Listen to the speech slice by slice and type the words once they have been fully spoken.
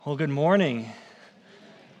Well, good morning.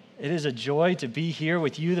 It is a joy to be here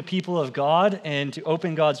with you, the people of God, and to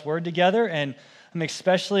open God's Word together. And I'm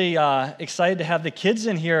especially excited to have the kids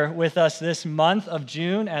in here with us this month of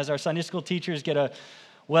June as our Sunday school teachers get a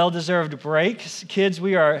well-deserved break. Kids,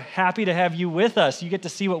 we are happy to have you with us. You get to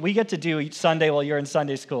see what we get to do each Sunday while you're in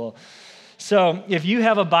Sunday school. So if you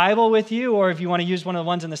have a Bible with you, or if you want to use one of the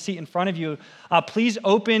ones in the seat in front of you, please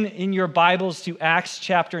open in your Bibles to Acts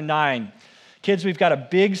chapter 9. Kids, we've got a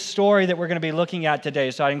big story that we're going to be looking at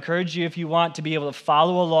today, so I encourage you, if you want, to be able to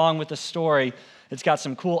follow along with the story. It's got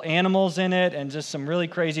some cool animals in it and just some really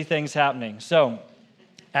crazy things happening. So,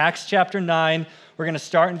 Acts chapter 9, we're going to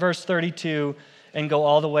start in verse 32 and go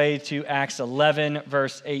all the way to Acts 11,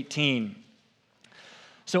 verse 18.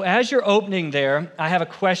 So as you're opening there, I have a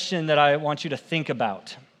question that I want you to think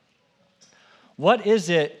about. What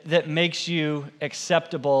is it that makes you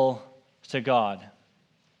acceptable to God?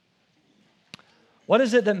 What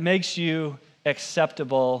is it that makes you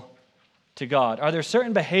acceptable to God? Are there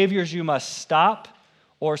certain behaviors you must stop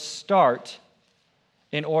or start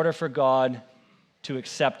in order for God to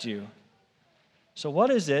accept you? So what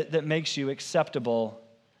is it that makes you acceptable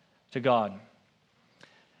to God?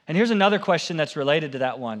 And here's another question that's related to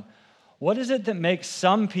that one. What is it that makes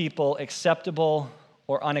some people acceptable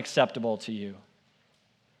or unacceptable to you?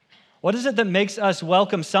 What is it that makes us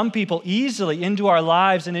welcome some people easily into our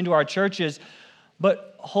lives and into our churches,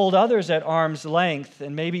 but hold others at arm's length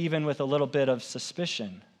and maybe even with a little bit of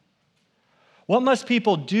suspicion? What must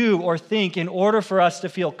people do or think in order for us to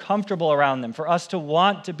feel comfortable around them, for us to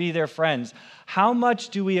want to be their friends? How much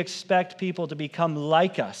do we expect people to become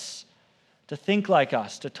like us, to think like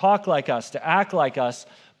us, to talk like us, to act like us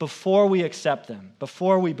before we accept them,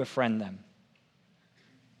 before we befriend them?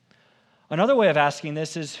 Another way of asking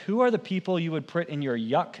this is, who are the people you would put in your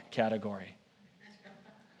yuck category?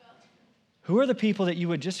 Who are the people that you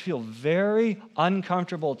would just feel very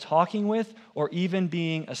uncomfortable talking with or even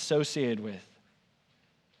being associated with?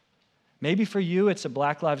 Maybe for you, it's a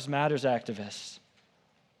Black Lives Matter activist.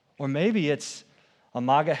 Or maybe it's a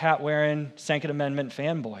MAGA hat-wearing Second Amendment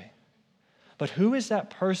fanboy. But who is that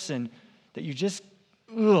person that you just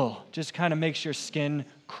kind of makes your skin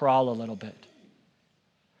crawl a little bit?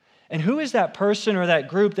 And who is that person or that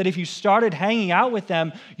group that if you started hanging out with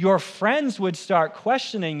them, your friends would start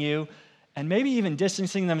questioning you and maybe even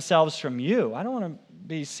distancing themselves from you? I don't want to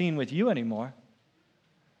be seen with you anymore.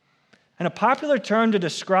 And a popular term to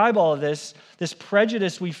describe all of this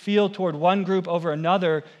prejudice we feel toward one group over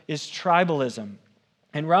another, is tribalism.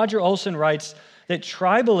 And Roger Olson writes that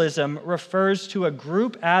tribalism refers to a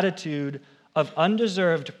group attitude of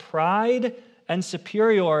undeserved pride and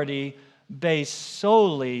superiority based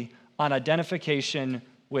solely on identification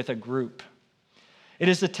with a group. It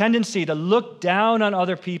is the tendency to look down on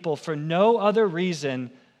other people for no other reason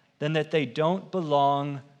than that they don't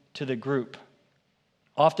belong to the group.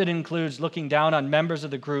 Often it includes looking down on members of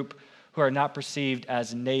the group who are not perceived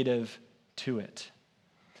as native to it.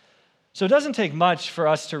 So it doesn't take much for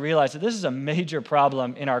us to realize that this is a major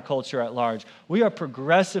problem in our culture at large. We are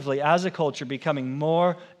progressively, as a culture, becoming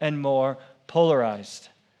more and more polarized.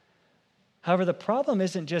 However, the problem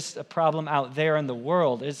isn't just a problem out there in the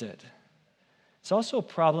world, is it? It's also a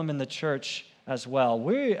problem in the church as well.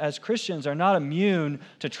 We, as Christians, are not immune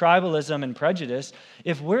to tribalism and prejudice.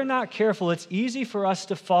 If we're not careful, it's easy for us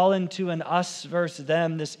to fall into an us versus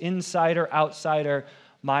them, this insider-outsider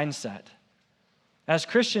mindset. As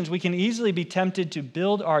Christians, we can easily be tempted to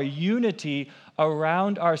build our unity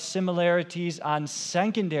around our similarities on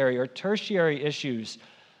secondary or tertiary issues,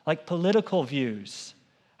 like political views,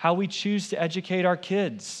 how we choose to educate our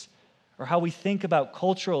kids, or how we think about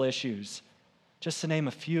cultural issues, just to name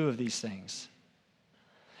a few of these things.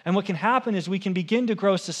 And what can happen is we can begin to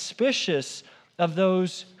grow suspicious of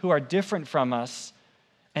those who are different from us.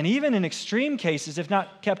 And even in extreme cases, if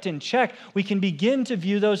not kept in check, we can begin to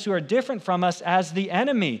view those who are different from us as the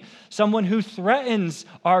enemy, someone who threatens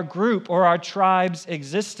our group or our tribe's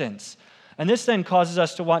existence. And this then causes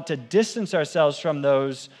us to want to distance ourselves from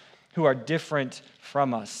those who are different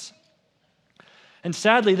from us. And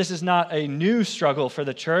sadly, this is not a new struggle for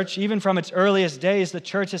the church. Even from its earliest days, the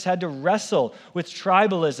church has had to wrestle with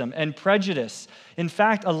tribalism and prejudice. In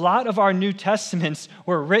fact, a lot of our New Testaments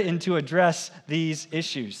were written to address these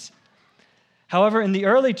issues. However, in the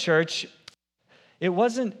early church, it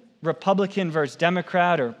wasn't Republican versus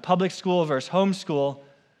Democrat or public school versus homeschool,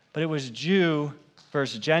 but it was Jew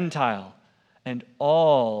versus Gentile and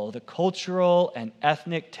all the cultural and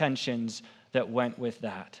ethnic tensions that went with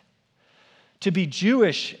that. To be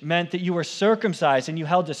Jewish meant that you were circumcised and you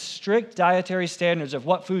held to strict dietary standards of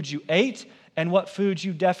what foods you ate and what foods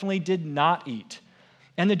you definitely did not eat.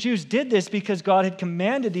 And the Jews did this because God had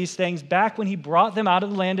commanded these things back when he brought them out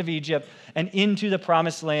of the land of Egypt and into the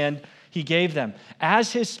promised land he gave them.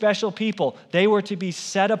 As his special people, they were to be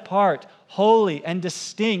set apart, holy, and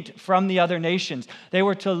distinct from the other nations. They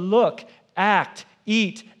were to look, act,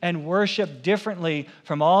 eat, and worship differently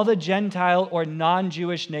from all the Gentile or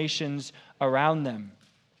non-Jewish nations around them.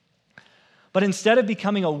 But instead of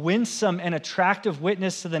becoming a winsome and attractive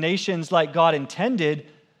witness to the nations like God intended,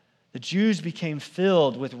 the Jews became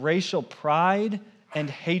filled with racial pride and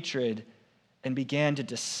hatred and began to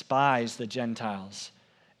despise the Gentiles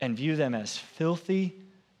and view them as filthy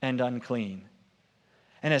and unclean.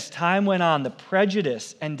 And as time went on, the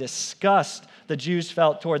prejudice and disgust the Jews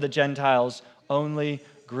felt toward the Gentiles only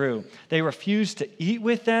grew. They refused to eat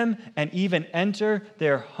with them and even enter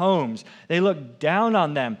their homes. They looked down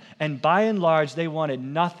on them, and by and large, they wanted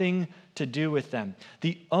nothing to do with them.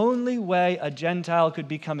 The only way a Gentile could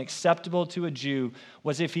become acceptable to a Jew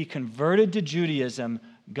was if he converted to Judaism,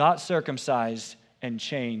 got circumcised, and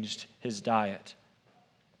changed his diet.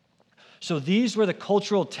 So these were the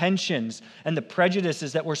cultural tensions and the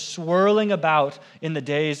prejudices that were swirling about in the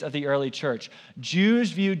days of the early church.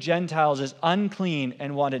 Jews viewed Gentiles as unclean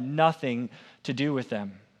and wanted nothing to do with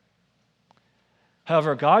them.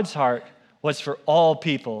 However, God's heart was for all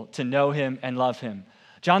people to know him and love him.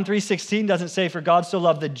 John 3:16 doesn't say, "For God so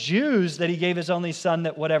loved the Jews that he gave his only son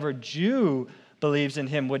that whatever Jew believes in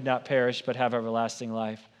him would not perish but have everlasting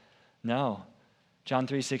life." No. John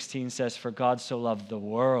 3:16 says, "For God so loved the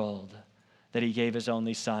world that he gave his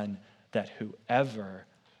only son that whoever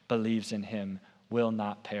believes in him will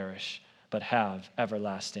not perish but have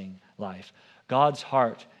everlasting life." God's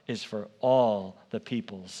heart is for all the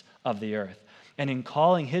peoples of the earth. And in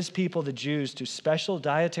calling his people, the Jews, to special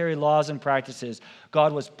dietary laws and practices,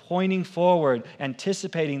 God was pointing forward,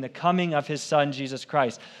 anticipating the coming of his son, Jesus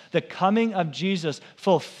Christ. The coming of Jesus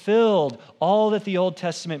fulfilled all that the Old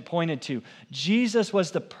Testament pointed to. Jesus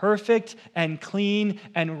was the perfect and clean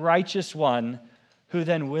and righteous one who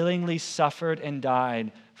then willingly suffered and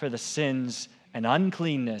died for the sins and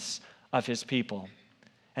uncleanness of his people.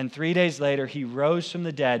 And 3 days later, he rose from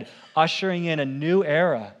the dead, ushering in a new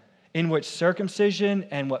era in which circumcision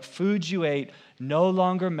and what foods you ate no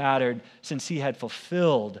longer mattered, since he had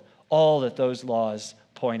fulfilled all that those laws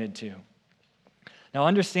pointed to. Now,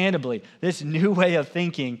 understandably, this new way of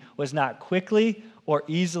thinking was not quickly or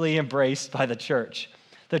easily embraced by the church.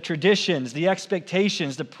 The traditions, the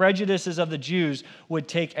expectations, the prejudices of the Jews would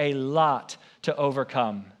take a lot to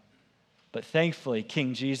overcome. But thankfully,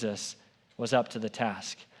 King Jesus was up to the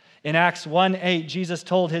task. In Acts 1:8, Jesus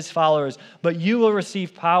told his followers, "But you will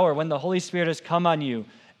receive power when the Holy Spirit has come on you,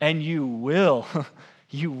 and you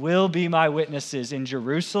will be my witnesses in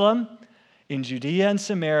Jerusalem, in Judea and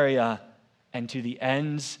Samaria, and to the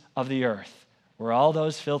ends of the earth," where all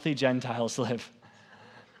those filthy Gentiles live.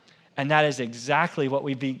 And that is exactly what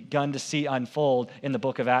we've begun to see unfold in the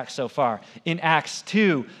book of Acts so far. In Acts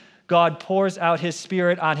 2, God pours out his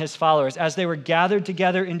Spirit on his followers. As they were gathered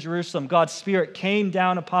together in Jerusalem, God's Spirit came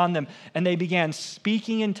down upon them, and they began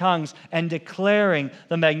speaking in tongues and declaring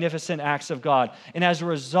the magnificent acts of God. And as a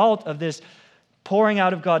result of this pouring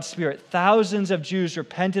out of God's Spirit, thousands of Jews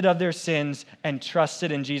repented of their sins and trusted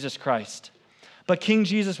in Jesus Christ. But King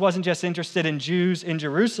Jesus wasn't just interested in Jews in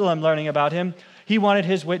Jerusalem learning about him. He wanted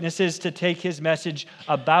his witnesses to take his message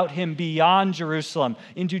about him beyond Jerusalem,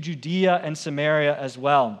 into Judea and Samaria as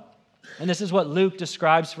well. And this is what Luke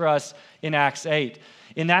describes for us in Acts 8.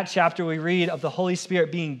 In that chapter, we read of the Holy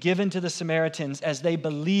Spirit being given to the Samaritans as they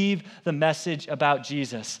believe the message about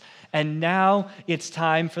Jesus. And now it's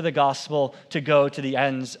time for the gospel to go to the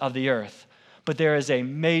ends of the earth. But there is a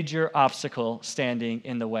major obstacle standing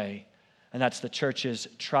in the way, and that's the church's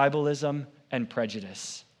tribalism and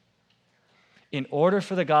prejudice. In order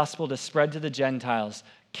for the gospel to spread to the Gentiles,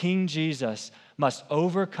 King Jesus must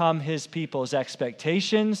overcome his people's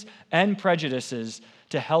expectations and prejudices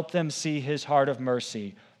to help them see his heart of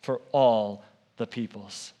mercy for all the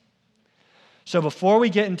peoples. So before we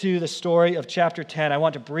get into the story of chapter 10, I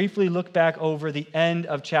want to briefly look back over the end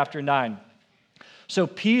of chapter 9. So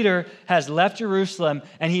Peter has left Jerusalem,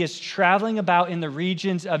 and he is traveling about in the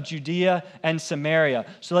regions of Judea and Samaria.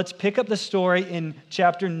 So let's pick up the story in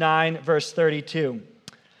chapter 9, verse 32.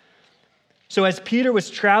 So as Peter was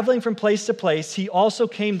traveling from place to place, he also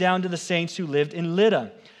came down to the saints who lived in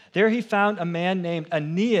Lydda. There he found a man named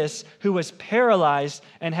Aeneas who was paralyzed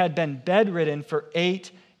and had been bedridden for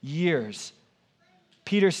 8 years.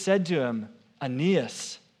 Peter said to him,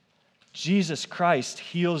 "Aeneas, Jesus Christ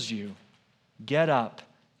heals you. Get up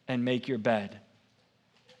and make your bed."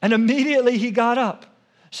 And immediately he got up.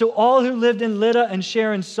 So all who lived in Lydda and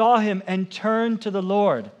Sharon saw him and turned to the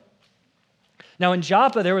Lord. Now in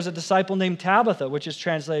Joppa there was a disciple named Tabitha, which is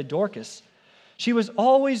translated Dorcas. She was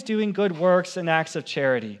always doing good works and acts of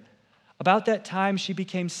charity. About that time she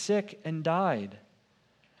became sick and died.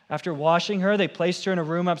 After washing her, they placed her in a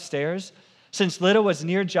room upstairs. Since Lydda was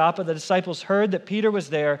near Joppa, the disciples heard that Peter was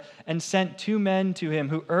there and sent 2 men to him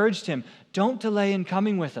who urged him, "Don't delay in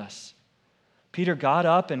coming with us." Peter got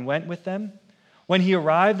up and went with them. When he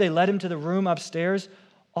arrived, they led him to the room upstairs.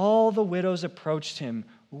 All the widows approached him,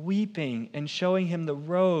 weeping and showing him the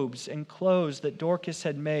robes and clothes that Dorcas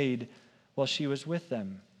had made while she was with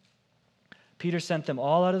them. Peter sent them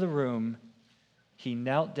all out of the room. He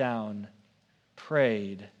knelt down,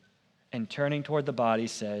 prayed, and turning toward the body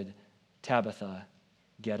said, "Tabitha,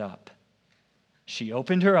 get up." She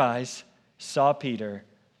opened her eyes, saw Peter,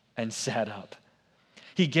 and sat up.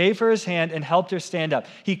 He gave her his hand and helped her stand up.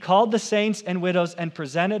 He called the saints and widows and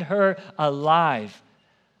presented her alive.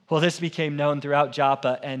 Well, this became known throughout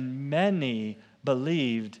Joppa, and many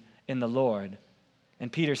believed in the Lord.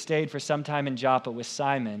 And Peter stayed for some time in Joppa with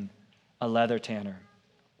Simon, a leather tanner.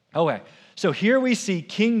 Okay, so here we see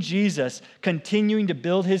King Jesus continuing to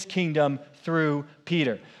build his kingdom through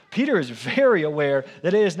Peter. Peter is very aware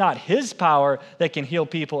that it is not his power that can heal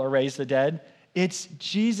people or raise the dead. It's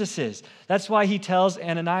Jesus's. That's why he tells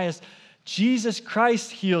Ananias, Jesus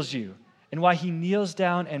Christ heals you, and why he kneels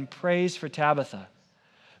down and prays for Tabitha.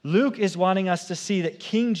 Luke is wanting us to see that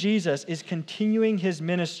King Jesus is continuing his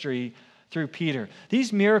ministry through Peter.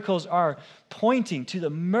 These miracles are pointing to the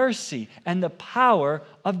mercy and the power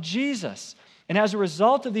of Jesus. And as a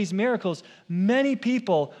result of these miracles, many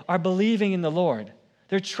people are believing in the Lord.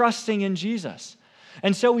 They're trusting in Jesus.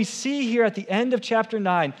 And so we see here at the end of chapter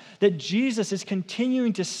 9 that Jesus is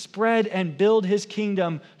continuing to spread and build his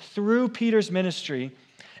kingdom through Peter's ministry.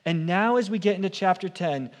 And now as we get into chapter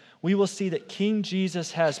 10, we will see that King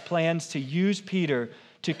Jesus has plans to use Peter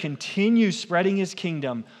to continue spreading his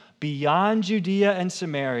kingdom beyond Judea and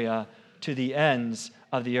Samaria to the ends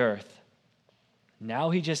of the earth.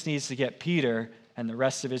 Now he just needs to get Peter and the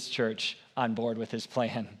rest of his church on board with his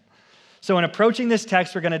plan. So in approaching this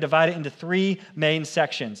text, we're going to divide it into 3 main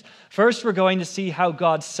sections. First, we're going to see how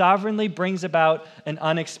God sovereignly brings about an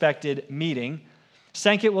unexpected meeting.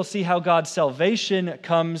 Second, we'll see how God's salvation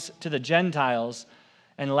comes to the Gentiles.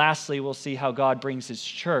 And lastly, we'll see how God brings his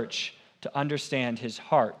church to understand his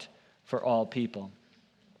heart for all people.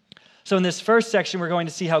 So in this first section, we're going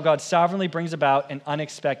to see how God sovereignly brings about an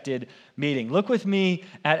unexpected meeting. Look with me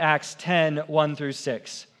at Acts 10, 1 through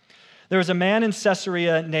 6. There was a man in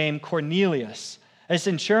Caesarea named Cornelius, a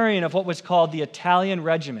centurion of what was called the Italian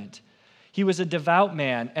regiment. He was a devout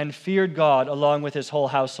man and feared God along with his whole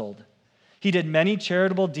household. He did many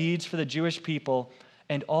charitable deeds for the Jewish people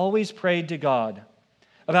and always prayed to God.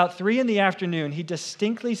 About 3 p.m, he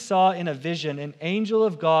distinctly saw in a vision an angel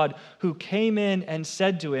of God who came in and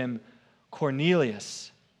said to him,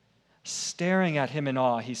 "Cornelius." Staring at him in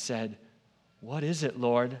awe, he said, "What is it,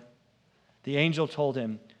 Lord?" The angel told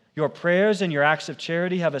him, "Your prayers and your acts of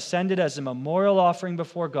charity have ascended as a memorial offering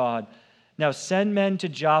before God. Now send men to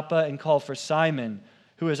Joppa and call for Simon,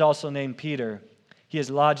 who is also named Peter. He is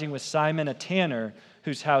lodging with Simon, a tanner,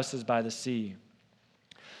 whose house is by the sea."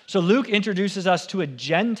 So Luke introduces us to a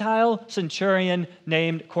Gentile centurion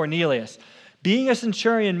named Cornelius. Being a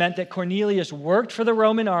centurion meant that Cornelius worked for the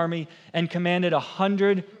Roman army and commanded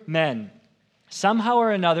 100 men. Somehow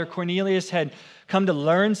or another, Cornelius had come to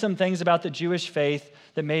learn some things about the Jewish faith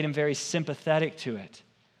that made him very sympathetic to it.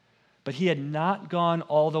 But he had not gone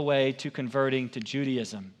all the way to converting to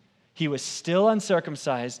Judaism. He was still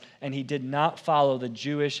uncircumcised, and he did not follow the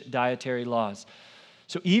Jewish dietary laws.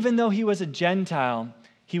 So even though he was a Gentile,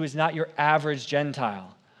 he was not your average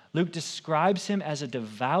Gentile. Luke describes him as a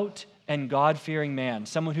devout and God-fearing man,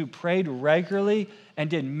 someone who prayed regularly and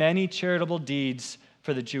did many charitable deeds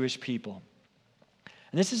for the Jewish people.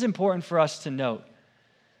 And this is important for us to note,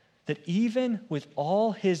 that even with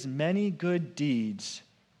all his many good deeds,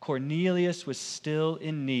 Cornelius was still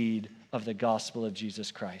in need of the gospel of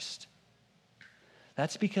Jesus Christ.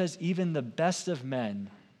 That's because even the best of men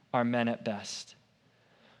are men at best.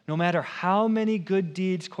 No matter how many good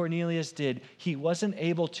deeds Cornelius did, he wasn't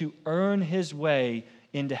able to earn his way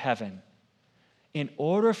into heaven. In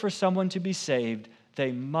order for someone to be saved,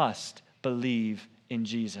 they must believe in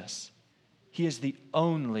Jesus. He is the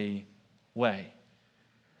only way.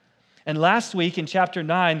 And last week in chapter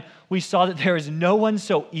 9, we saw that there is no one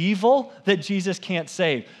so evil that Jesus can't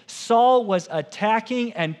save. Saul was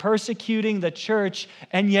attacking and persecuting the church,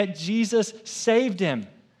 and yet Jesus saved him.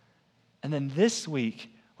 And then this week,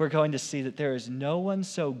 we're going to see that there is no one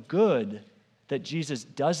so good that Jesus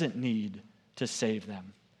doesn't need to save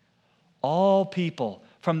them. All people,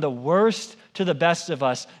 from the worst to the best of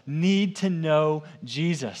us, need to know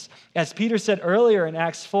Jesus. As Peter said earlier in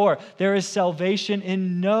Acts 4, there is salvation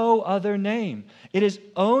in no other name. It is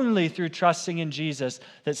only through trusting in Jesus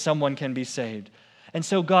that someone can be saved. And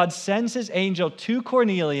so God sends his angel to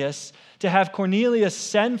Cornelius to have Cornelius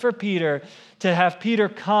send for Peter, to have Peter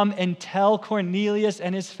come and tell Cornelius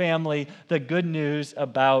and his family the good news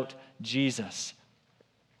about Jesus.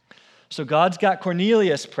 So God's got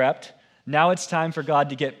Cornelius prepped. Now it's time for God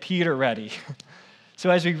to get Peter ready. So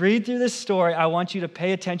as we read through this story, I want you to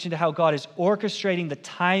pay attention to how God is orchestrating the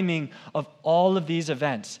timing of all of these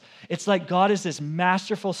events. It's like God is this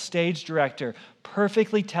masterful stage director,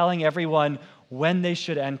 perfectly telling everyone when they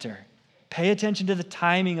should enter. Pay attention to the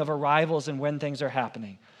timing of arrivals and when things are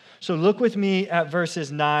happening. So look with me at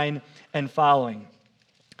verses 9 and following.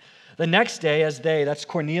 The next day, as they, that's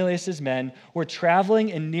Cornelius' men, were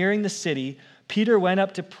traveling and nearing the city, Peter went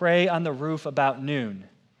up to pray on the roof about noon.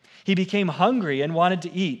 He became hungry and wanted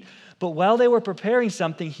to eat, but while they were preparing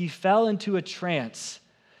something, he fell into a trance.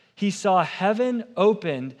 He saw heaven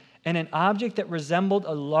opened and an object that resembled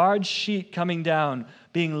a large sheet coming down,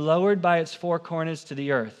 being lowered by its four corners to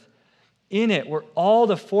the earth. In it were all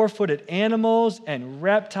the four-footed animals and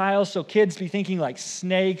reptiles, so kids be thinking like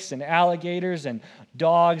snakes and alligators and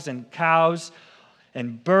dogs and cows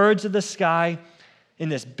and birds of the sky in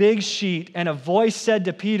this big sheet. And a voice said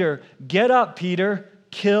to Peter, "Get up, Peter,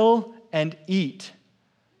 kill and eat."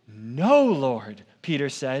 "No, Lord," Peter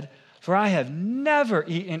said, "for I have never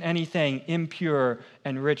eaten anything impure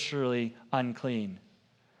and ritually unclean."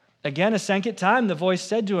 Again, a second time, the voice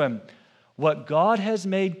said to him, "What God has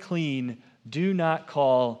made clean, do not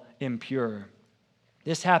call impure."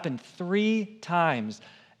 This happened 3 times,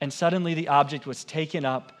 and suddenly the object was taken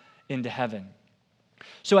up into heaven.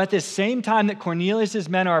 So at this same time that Cornelius'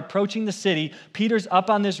 men are approaching the city, Peter's up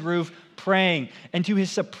on this roof praying, and to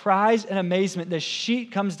his surprise and amazement, the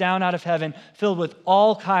sheet comes down out of heaven filled with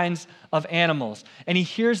all kinds of animals. And he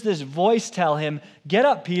hears this voice tell him, "Get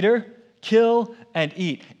up, Peter, kill and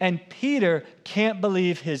eat." And Peter can't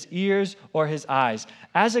believe his ears or his eyes.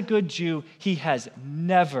 As a good Jew, he has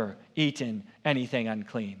never eaten anything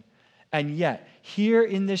unclean. And yet, here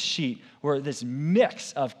in this sheet were this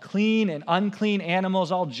mix of clean and unclean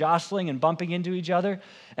animals all jostling and bumping into each other.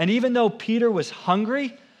 And even though Peter was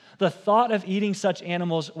hungry, the thought of eating such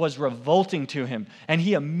animals was revolting to him. And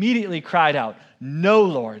he immediately cried out, "No,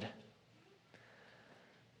 Lord."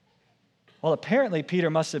 Well, apparently Peter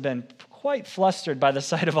must have been quite flustered by the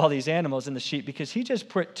sight of all these animals in the sheet, because he just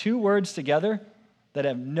put 2 words together that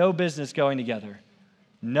have no business going together.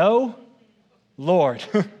 No, Lord.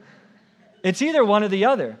 It's either one or the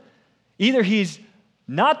other. Either he's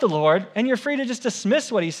not the Lord, and you're free to just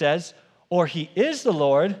dismiss what he says, or he is the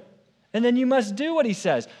Lord, and then you must do what he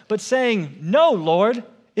says. But saying, "No, Lord,"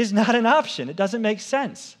 is not an option. It doesn't make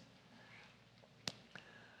sense.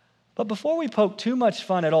 But before we poke too much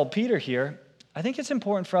fun at old Peter here, I think it's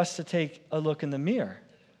important for us to take a look in the mirror.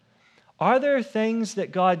 Are there things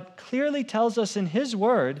that God clearly tells us in his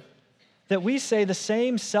word that we say the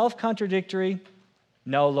same self-contradictory,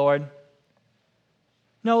 "No, Lord.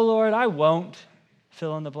 No, Lord, I won't,"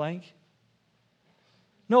 fill in the blank.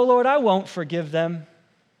 "No, Lord, I won't forgive them.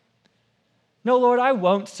 No, Lord, I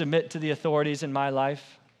won't submit to the authorities in my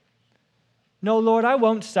life. No, Lord, I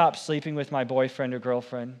won't stop sleeping with my boyfriend or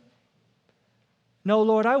girlfriend. No,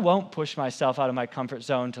 Lord, I won't push myself out of my comfort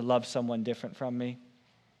zone to love someone different from me.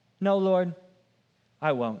 No, Lord,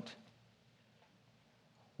 I won't."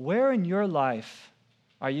 Where in your life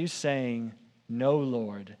are you saying "No,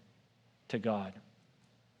 Lord" to God?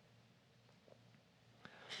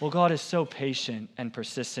 Well, God is so patient and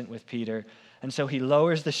persistent with Peter, and so he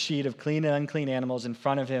lowers the sheet of clean and unclean animals in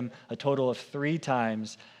front of him a total of 3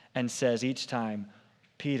 times and says each time,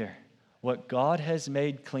 "Peter, what God has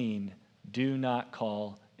made clean, do not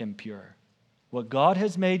call impure." What God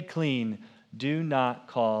has made clean, do not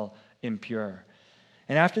call impure.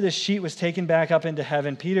 And after the sheet was taken back up into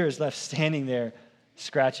heaven, Peter is left standing there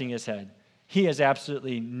scratching his head. He has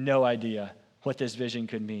absolutely no idea what this vision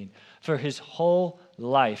could mean. For his whole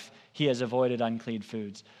life, he has avoided unclean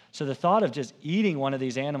foods. So the thought of just eating one of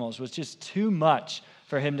these animals was just too much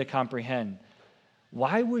for him to comprehend.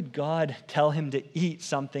 Why would God tell him to eat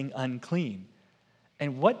something unclean?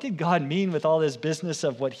 And what did God mean with all this business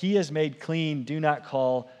of what he has made clean, do not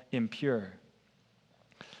call impure?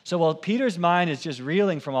 So while Peter's mind is just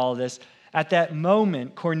reeling from all of this, At that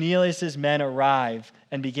moment, Cornelius' men arrive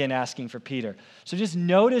and begin asking for Peter. So just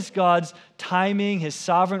notice God's timing, his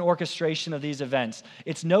sovereign orchestration of these events.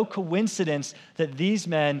 It's no coincidence that these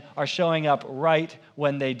men are showing up right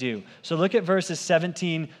when they do. So look at verses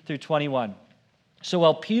 17 through 21. So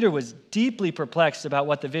while Peter was deeply perplexed about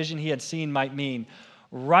what the vision he had seen might mean,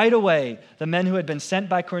 right away the men who had been sent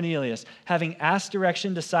by Cornelius, having asked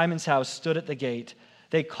direction to Simon's house, stood at the gate.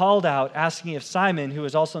 They called out, asking if Simon, who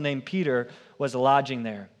was also named Peter, was lodging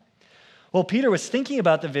there. While Peter was thinking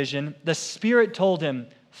about the vision, the Spirit told him,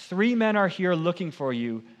 3 men are here looking for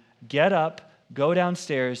you. Get up, go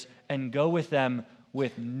downstairs, and go with them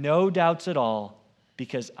with no doubts at all,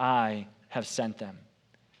 because I have sent them.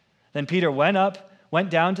 Then Peter went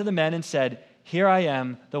down to the men and said, here I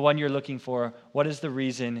am, the one you're looking for. What is the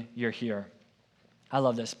reason you're here? I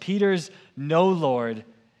love this. Peter's no, Lord,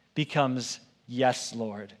 becomes yes,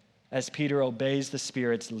 Lord, as Peter obeys the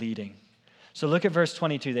Spirit's leading. So look at verse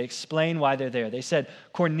 22. They explain why they're there. They said,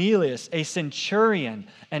 Cornelius, a centurion,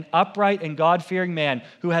 an upright and God-fearing man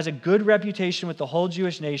who has a good reputation with the whole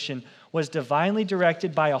Jewish nation, was divinely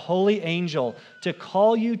directed by a holy angel to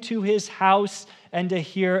call you to his house and to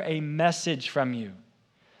hear a message from you.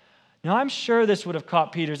 Now, I'm sure this would have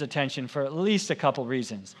caught Peter's attention for at least a couple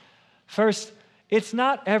reasons. First, it's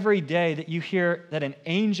not every day that you hear that an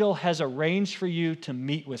angel has arranged for you to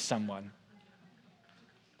meet with someone.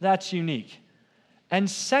 That's unique. And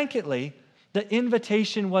secondly, the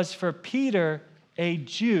invitation was for Peter, a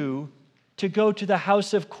Jew, to go to the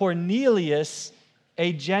house of Cornelius,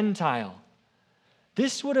 a Gentile.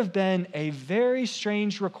 This would have been a very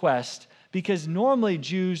strange request because normally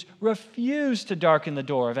Jews refuse to darken the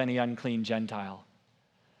door of any unclean Gentile.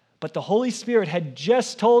 But the Holy Spirit had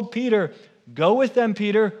just told Peter, go with them,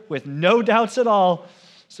 Peter, with no doubts at all.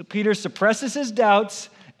 So Peter suppresses his doubts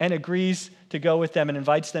and agrees to go with them and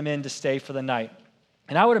invites them in to stay for the night.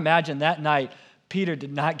 And I would imagine that night, Peter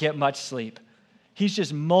did not get much sleep. He's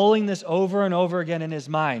just mulling this over and over again in his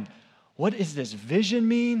mind. What does this vision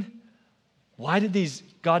mean? Why did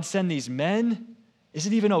God send these men? Is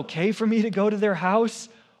it even okay for me to go to their house?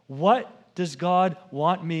 What does God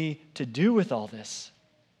want me to do with all this?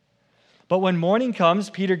 But when morning comes,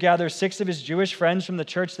 Peter gathers 6 of his Jewish friends from the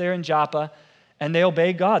church there in Joppa, and they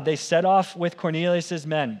obey God. They set off with Cornelius'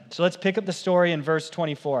 men. So let's pick up the story in verse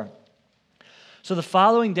 24. So the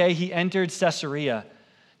following day, he entered Caesarea.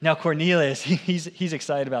 Now Cornelius, he's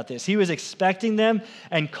excited about this. He was expecting them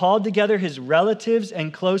and called together his relatives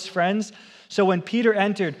and close friends. So when Peter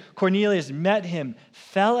entered, Cornelius met him,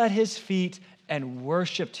 fell at his feet, and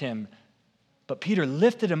worshiped him. But Peter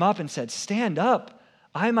lifted him up and said, stand up.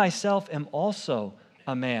 I myself am also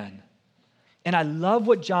a man. And I love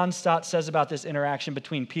what John Stott says about this interaction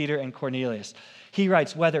between Peter and Cornelius. He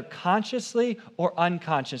writes, whether consciously or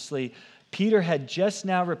unconsciously, Peter had just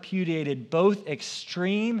now repudiated both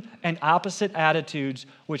extreme and opposite attitudes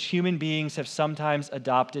which human beings have sometimes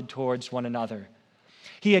adopted towards one another.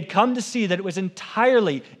 He had come to see that it was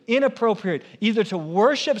entirely inappropriate either to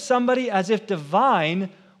worship somebody as if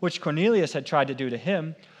divine, which Cornelius had tried to do to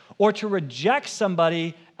him, or to reject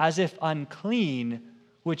somebody as if unclean,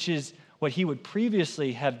 which is what he would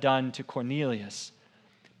previously have done to Cornelius.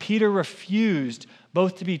 Peter refused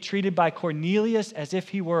both to be treated by Cornelius as if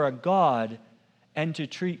he were a god and to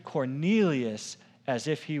treat Cornelius as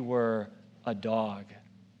if he were a dog.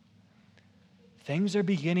 Things are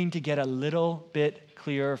beginning to get a little bit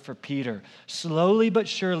clearer for Peter. Slowly but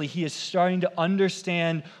surely, he is starting to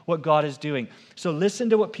understand what God is doing. So listen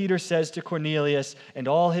to what Peter says to Cornelius and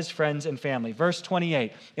all his friends and family. Verse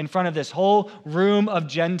 28, in front of this whole room of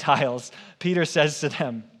Gentiles, Peter says to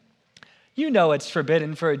them, you know it's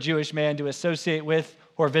forbidden for a Jewish man to associate with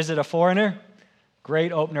or visit a foreigner.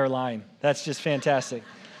 Great opener line. That's just fantastic.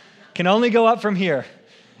 Can only go up from here.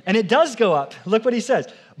 And it does go up. Look what he says.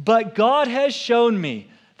 But God has shown me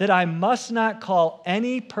that I must not call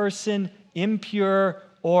any person impure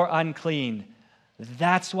or unclean.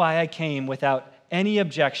 That's why I came without any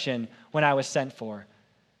objection when I was sent for.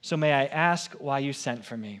 So may I ask why you sent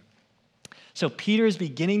for me? So Peter is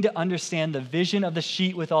beginning to understand the vision of the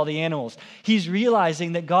sheet with all the animals. He's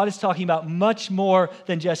realizing that God is talking about much more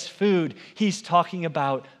than just food. He's talking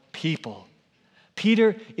about people.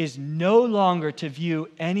 Peter is no longer to view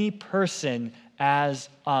any person as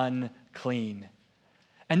unclean.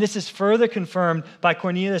 And this is further confirmed by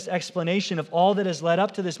Cornelius' explanation of all that has led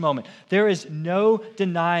up to this moment. There is no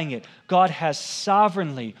denying it. God has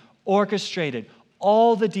sovereignly orchestrated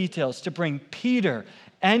all the details to bring Peter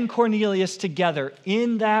and Cornelius together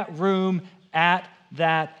in that room at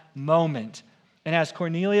that moment. And as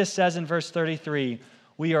Cornelius says in verse 33,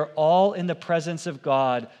 We are all in the presence of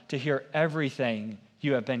God to hear everything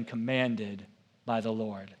you have been commanded by the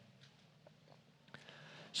Lord.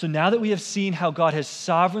 So now that we have seen how God has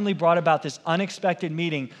sovereignly brought about this unexpected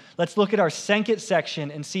meeting, let's look at our second section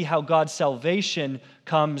and see how God's salvation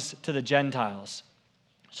comes to the Gentiles.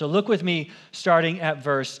 So look with me starting at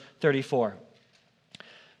verse 34.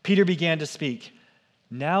 Peter began to speak.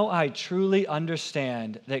 Now I truly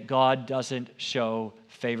understand that God doesn't show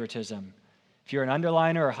favoritism. If you're an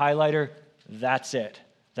underliner or highlighter, that's it.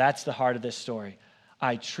 That's the heart of this story.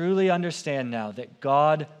 I truly understand now that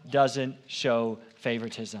God doesn't show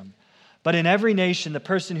favoritism. But in every nation, the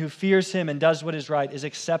person who fears him and does what is right is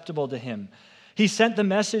acceptable to him. He sent the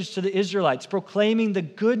message to the Israelites, proclaiming the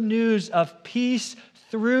good news of peace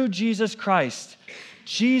through Jesus Christ.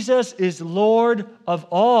 Jesus is Lord of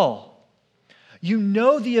all. You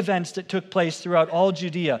know the events that took place throughout all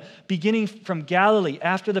Judea, beginning from Galilee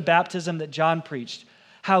after the baptism that John preached,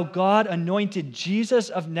 how God anointed Jesus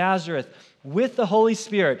of Nazareth with the Holy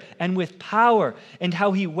Spirit and with power, and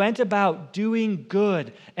how he went about doing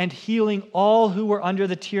good and healing all who were under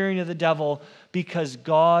the tyranny of the devil, because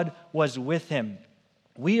God was with him.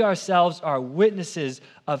 We ourselves are witnesses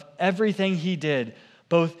of everything he did,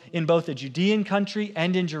 both in the Judean country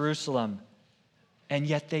and in Jerusalem. And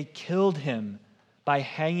yet they killed him by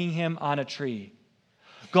hanging him on a tree.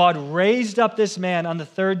 God raised up this man on the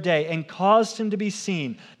third day and caused him to be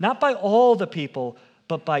seen, not by all the people,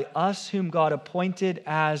 but by us whom God appointed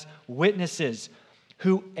as witnesses,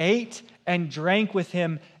 who ate and drank with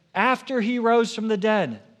him after he rose from the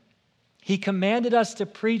dead. He commanded us to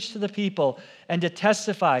preach to the people and to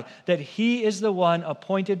testify that he is the one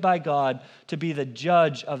appointed by God to be the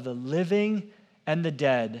judge of the living and the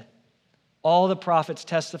dead. All the prophets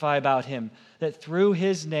testify about him, that through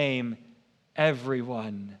his name,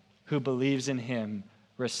 everyone who believes in him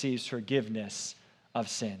receives forgiveness of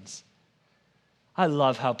sins. I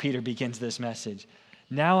love how Peter begins this message.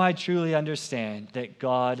 Now I truly understand that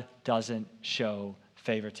God doesn't show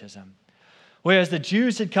favoritism. Whereas the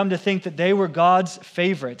Jews had come to think that they were God's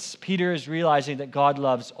favorites, Peter is realizing that God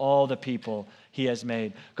loves all the people he has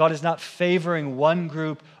made. God is not favoring one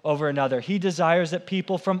group over another. He desires that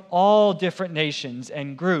people from all different nations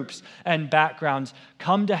and groups and backgrounds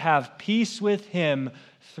come to have peace with him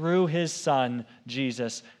through his Son,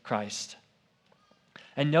 Jesus Christ.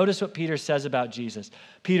 And notice what Peter says about Jesus.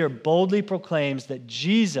 Peter boldly proclaims that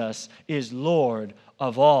Jesus is Lord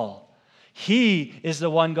of all. He is the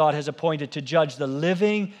one God has appointed to judge the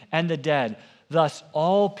living and the dead. Thus,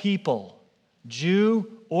 all people, Jew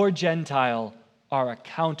or Gentile, are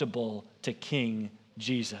accountable to King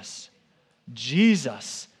Jesus.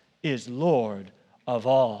 Jesus is Lord of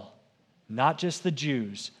all, not just the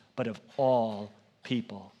Jews, but of all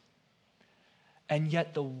people. And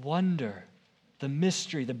yet the wonder, the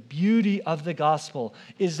mystery, the beauty of the gospel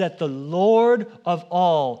is that the Lord of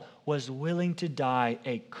all was willing to die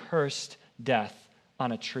a cursed death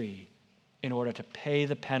on a tree in order to pay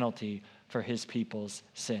the penalty for his people's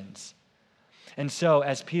sins. And so,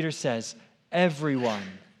 as Peter says, everyone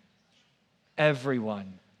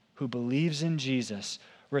who believes in Jesus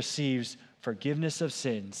receives forgiveness of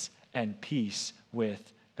sins and peace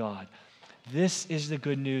with God. This is the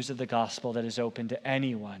good news of the gospel that is open to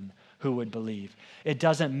anyone who would believe. It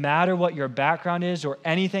doesn't matter what your background is or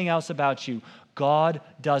anything else about you. God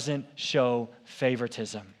doesn't show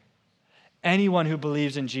favoritism. Anyone who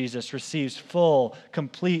believes in Jesus receives full,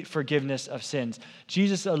 complete forgiveness of sins.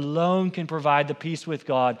 Jesus alone can provide the peace with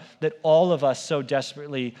God that all of us so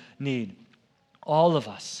desperately need. All of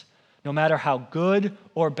us, no matter how good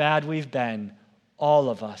or bad we've been, all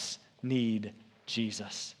of us need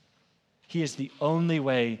Jesus. He is the only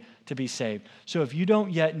way to be saved. So if you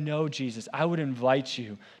don't yet know Jesus, I would invite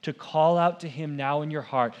you to call out to him now in your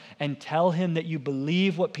heart and tell him that you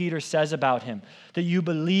believe what Peter says about him, that you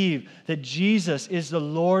believe that Jesus is the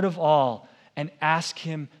Lord of all, and ask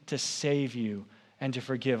him to save you and to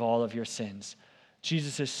forgive all of your sins.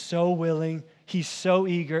 Jesus is so willing, he's so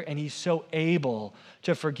eager, and he's so able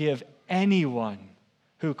to forgive anyone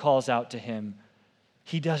who calls out to him.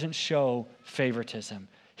 He doesn't show favoritism.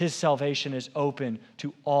 His salvation is open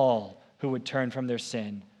to all who would turn from their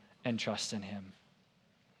sin and trust in him.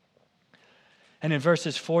 And in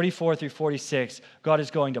verses 44 through 46, God is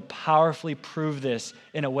going to powerfully prove this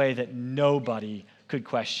in a way that nobody could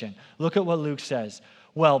question. Look at what Luke says.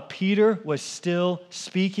 While Peter was still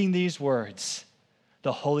speaking these words,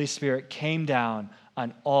 the Holy Spirit came down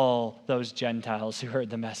on all those Gentiles who heard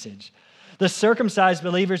the message. The circumcised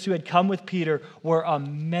believers who had come with Peter were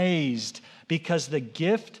amazed because the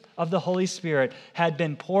gift of the Holy Spirit had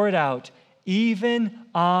been poured out even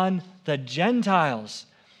on the Gentiles.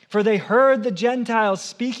 For they heard the Gentiles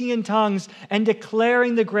speaking in tongues and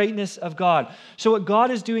declaring the greatness of God. So what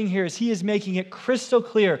God is doing here is he is making it crystal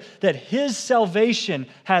clear that his salvation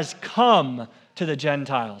has come to the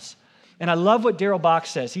Gentiles. And I love what Darrell Bock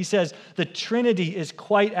says. He says, the Trinity is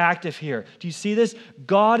quite active here. Do you see this?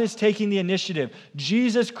 God is taking the initiative.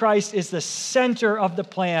 Jesus Christ is the center of the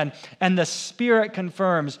plan, and the Spirit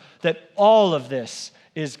confirms that all of this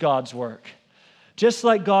is God's work. Just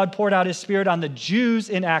like God poured out his Spirit on the Jews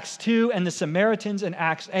in Acts 2 and the Samaritans in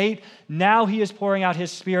Acts 8, now he is pouring out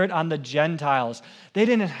his Spirit on the Gentiles. They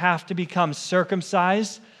didn't have to become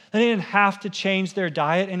circumcised. They didn't have to change their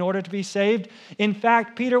diet in order to be saved. In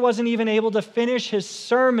fact, Peter wasn't even able to finish his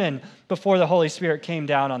sermon before the Holy Spirit came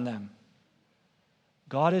down on them.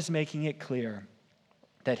 God is making it clear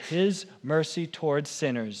that his mercy towards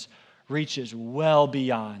sinners reaches well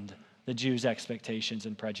beyond the Jews' expectations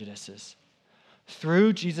and prejudices.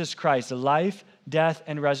 Through Jesus Christ's life, death,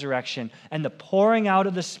 and resurrection, and the pouring out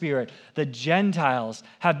of the Spirit, the Gentiles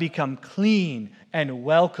have become clean and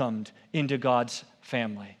welcomed into God's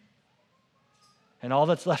family. And all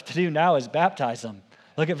that's left to do now is baptize them.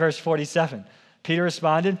 Look at verse 47. Peter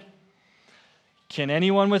responded, "Can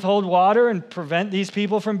anyone withhold water and prevent these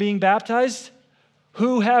people from being baptized,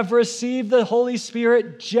 who have received the Holy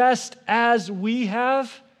Spirit just as we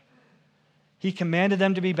have?" He commanded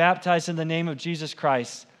them to be baptized in the name of Jesus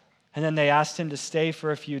Christ, and then they asked him to stay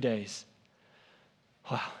for a few days.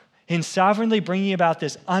 Wow. In sovereignly bringing about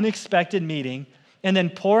this unexpected meeting and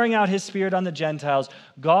then pouring out his Spirit on the Gentiles,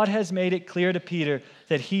 God has made it clear to Peter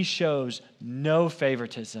that he shows no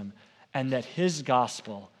favoritism and that his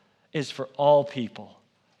gospel is for all people,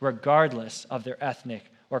 regardless of their ethnic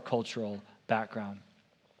or cultural background.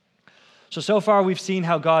 So far we've seen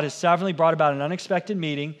how God has sovereignly brought about an unexpected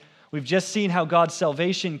meeting. We've just seen how God's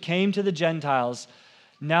salvation came to the Gentiles.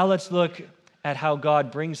 Now let's look at how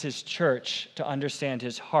God brings his church to understand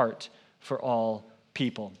his heart for all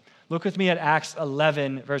people. Look with me at Acts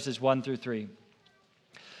 11, verses 1 through 3.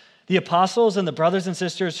 The apostles and the brothers and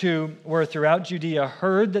sisters who were throughout Judea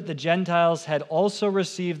heard that the Gentiles had also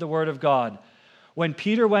received the word of God. When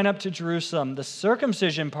Peter went up to Jerusalem, the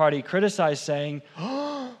circumcision party criticized, saying,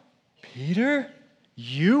 "Oh, Peter,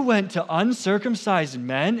 you went to uncircumcised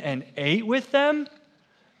men and ate with them?"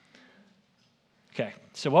 Okay,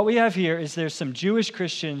 so what we have here is there's some Jewish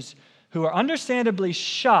Christians who are understandably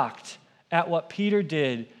shocked at what Peter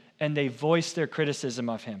did, and they voice their criticism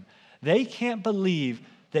of him. They can't believe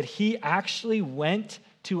that he actually went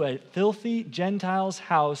to a filthy Gentile's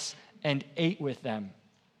house and ate with them.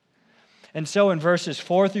 And so in verses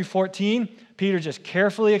 4 through 14, Peter just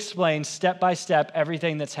carefully explains step by step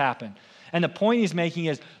everything that's happened. And the point he's making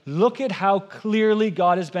is, look at how clearly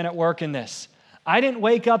God has been at work in this. I didn't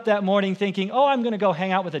wake up that morning thinking, oh, I'm going to go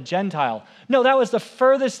hang out with a Gentile. No, that was the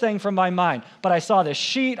furthest thing from my mind. But I saw this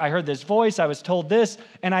sheet, I heard this voice, I was told this,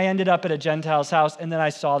 and I ended up at a Gentile's house, and then I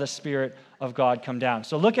saw the Spirit of God come down.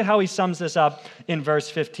 So look at how he sums this up in verse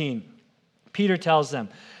 15. Peter tells them,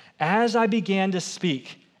 as I began to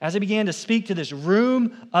speak to this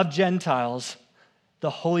room of Gentiles, the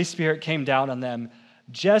Holy Spirit came down on them,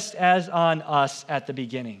 just as on us at the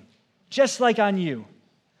beginning, just like on you.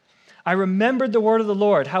 I remembered the word of the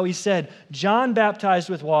Lord, how he said, John baptized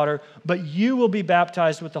with water, but you will be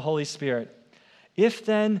baptized with the Holy Spirit. If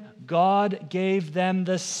then God gave them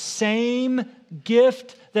the same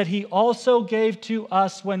gift that he also gave to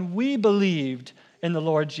us when we believed in the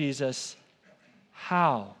Lord Jesus,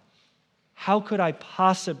 how could I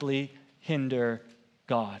possibly hinder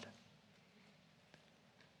God?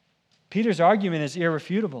 Peter's argument is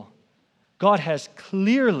irrefutable. God has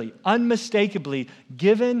clearly, unmistakably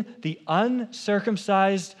given the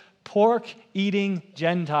uncircumcised, pork-eating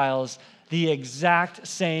Gentiles the exact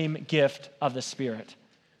same gift of the Spirit.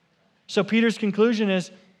 So Peter's conclusion is,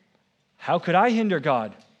 how could I hinder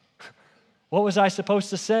God? What was I supposed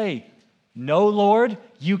to say? No, Lord,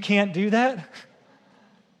 you can't do that?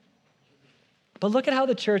 But look at how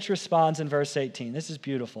the church responds in verse 18. This is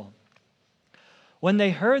beautiful. When they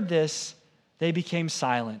heard this, they became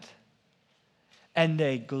silent. And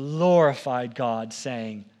they glorified God,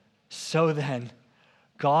 saying, so then,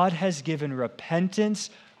 God has given repentance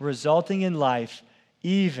resulting in life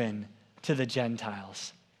even to the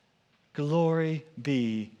Gentiles. Glory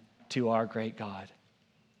be to our great God.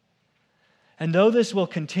 And though this will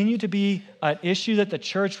continue to be an issue that the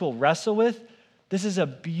church will wrestle with, this is a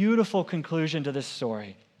beautiful conclusion to this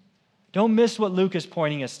story. Don't miss what Luke is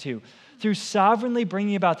pointing us to. Through sovereignly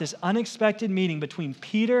bringing about this unexpected meeting between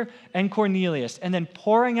Peter and Cornelius and then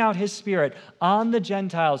pouring out his Spirit on the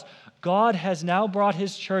Gentiles, God has now brought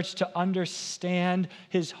his church to understand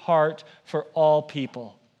his heart for all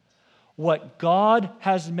people. What God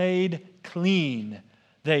has made clean,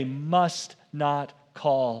 they must not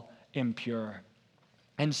call impure.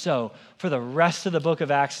 And so, for the rest of the book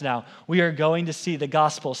of Acts now, we are going to see the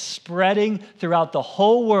gospel spreading throughout the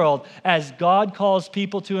whole world as God calls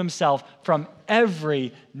people to himself from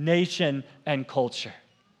every nation and culture.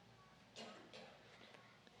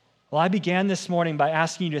 Well, I began this morning by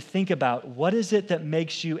asking you to think about what is it that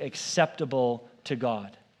makes you acceptable to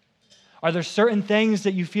God? Are there certain things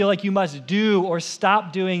that you feel like you must do or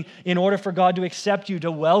stop doing in order for God to accept you,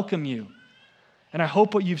 to welcome you? And I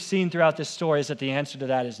hope what you've seen throughout this story is that the answer to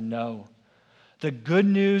that is no. The good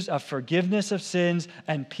news of forgiveness of sins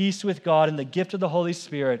and peace with God and the gift of the Holy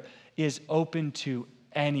Spirit is open to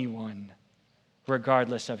anyone,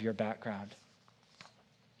 regardless of your background.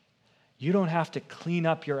 You don't have to clean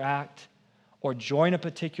up your act or join a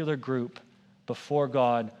particular group before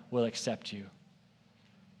God will accept you.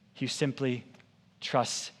 You simply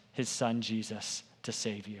trust his son Jesus to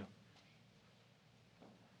save you.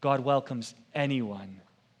 God welcomes anyone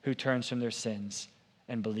who turns from their sins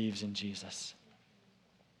and believes in Jesus.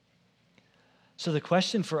 So the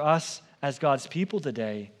question for us as God's people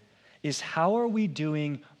today is, how are we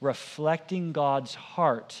doing reflecting God's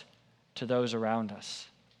heart to those around us?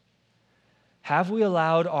 Have we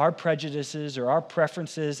allowed our prejudices or our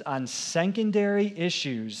preferences on secondary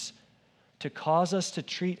issues to cause us to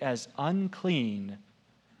treat as unclean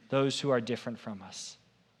those who are different from us?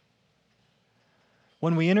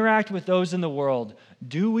 When we interact with those in the world,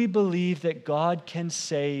 do we believe that God can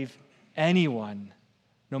save anyone,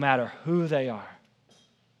 no matter who they are?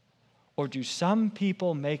 Or do some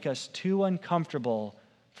people make us too uncomfortable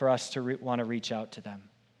for us to want to reach out to them?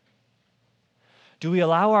 Do we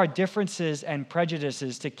allow our differences and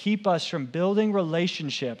prejudices to keep us from building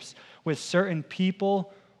relationships with certain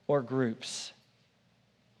people or groups?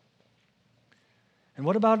 And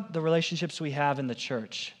what about the relationships we have in the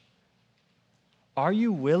church? Are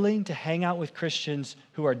you willing to hang out with Christians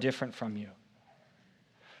who are different from you?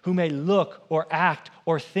 Who may look or act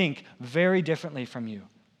or think very differently from you?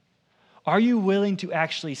 Are you willing to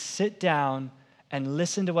actually sit down and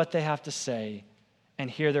listen to what they have to say and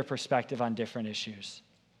hear their perspective on different issues?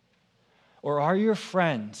 Or are your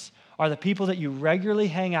friends, are the people that you regularly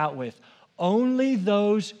hang out with, only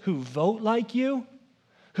those who vote like you,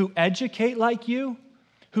 who educate like you,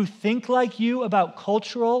 who think like you about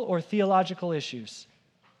cultural or theological issues?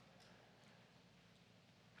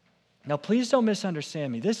 Now, please don't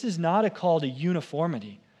misunderstand me. This is not a call to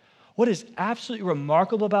uniformity. What is absolutely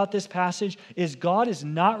remarkable about this passage is God is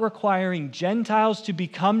not requiring Gentiles to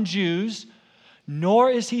become Jews, nor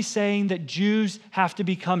is he saying that Jews have to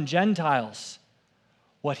become Gentiles.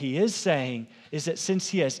 What he is saying is that since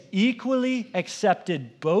he has equally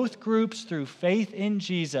accepted both groups through faith in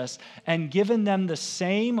Jesus and given them the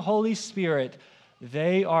same Holy Spirit,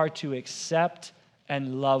 they are to accept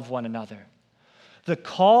and love one another. The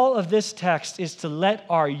call of this text is to let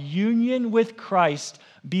our union with Christ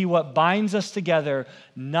be what binds us together,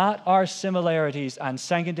 not our similarities on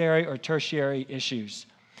secondary or tertiary issues.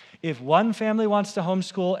 If one family wants to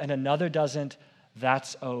homeschool and another doesn't,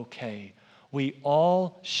 that's okay. We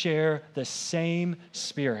all share the same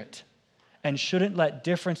Spirit and shouldn't let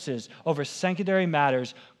differences over secondary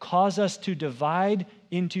matters cause us to divide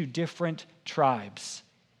into different tribes.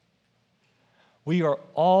 We are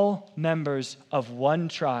all members of one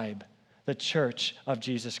tribe, the Church of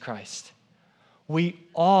Jesus Christ. We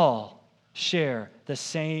all share the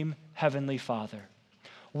same Heavenly Father.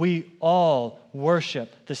 We all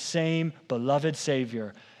worship the same beloved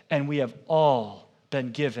Savior, and we have all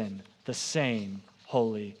been given the same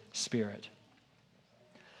Holy Spirit.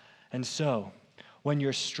 And so, when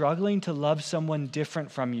you're struggling to love someone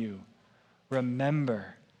different from you,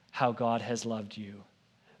 remember how God has loved you.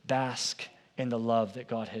 Bask in the love that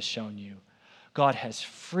God has shown you. God has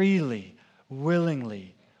freely,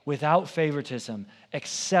 willingly, without favoritism,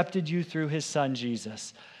 accepted you through his Son,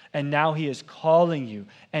 Jesus. And now he is calling you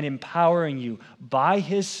and empowering you by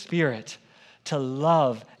his Spirit to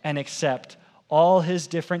love and accept all his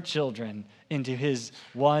different children into his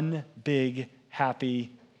one big,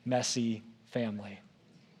 happy, messy family.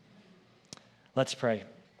 Let's pray.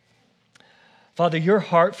 Father, your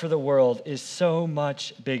heart for the world is so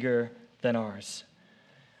much bigger than ours.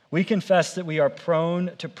 We confess that we are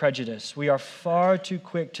prone to prejudice. We are far too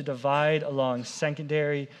quick to divide along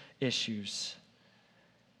secondary issues.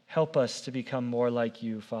 Help us to become more like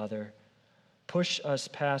you, Father. Push us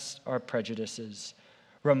past our prejudices.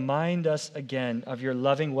 Remind us again of your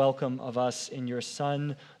loving welcome of us in your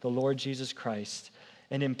Son, the Lord Jesus Christ,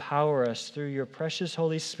 and empower us through your precious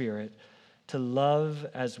Holy Spirit to love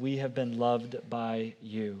as we have been loved by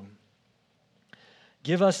you.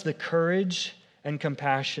 Give us the courage and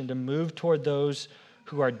compassion to move toward those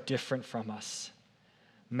who are different from us.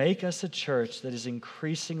 Make us a church that is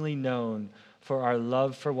increasingly known for our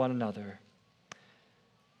love for one another.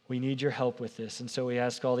 We need your help with this, and so we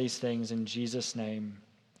ask all these things in Jesus' name.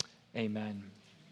 Amen.